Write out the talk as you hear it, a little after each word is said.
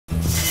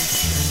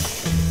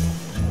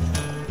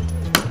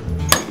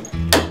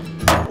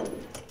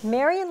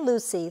Mary and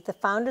Lucy, the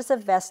founders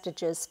of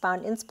Vestiges,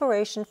 found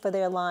inspiration for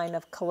their line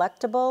of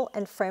collectible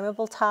and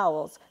frameable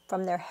towels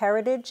from their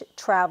heritage,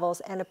 travels,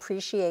 and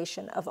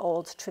appreciation of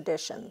old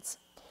traditions.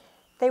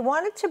 They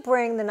wanted to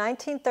bring the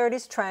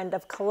 1930s trend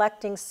of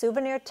collecting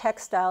souvenir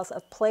textiles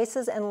of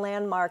places and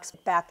landmarks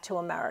back to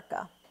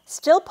America.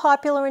 Still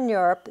popular in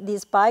Europe,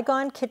 these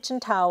bygone kitchen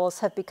towels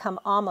have become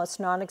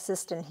almost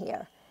non-existent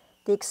here.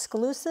 The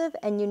exclusive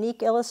and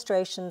unique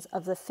illustrations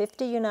of the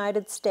 50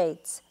 United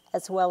States,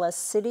 as well as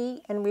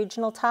city and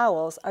regional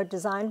towels, are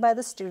designed by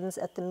the students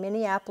at the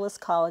Minneapolis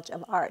College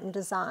of Art and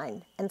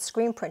Design and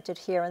screen printed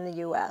here in the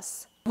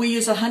U.S. We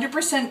use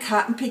 100%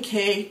 cotton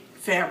piqué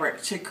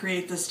fabric to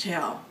create this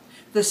towel.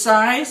 The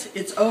size,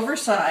 it's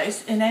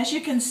oversized, and as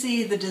you can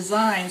see, the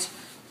designs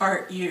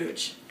are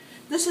huge.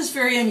 This is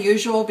very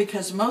unusual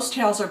because most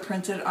towels are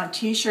printed on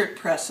t-shirt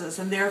presses,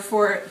 and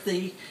therefore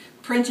the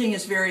printing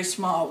is very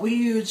small. We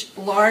use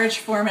large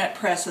format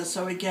presses,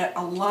 so we get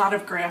a lot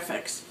of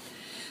graphics.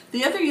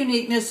 The other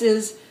uniqueness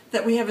is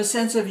that we have a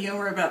sense of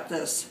humor about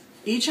this.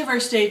 Each of our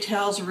state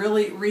towels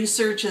really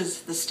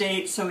researches the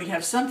state, so we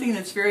have something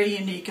that's very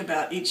unique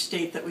about each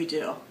state that we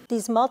do.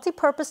 These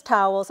multi-purpose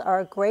towels are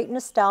a great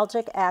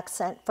nostalgic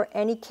accent for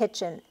any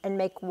kitchen and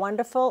make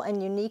wonderful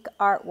and unique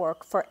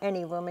artwork for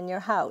any room in your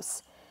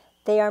house.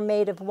 They are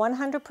made of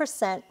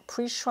 100%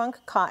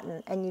 pre-shrunk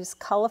cotton and use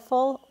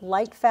colorful,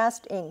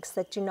 light-fast inks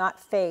that do not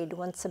fade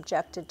when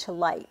subjected to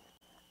light.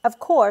 Of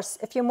course,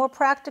 if you're more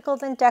practical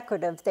than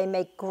decorative, they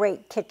make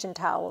great kitchen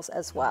towels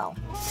as well.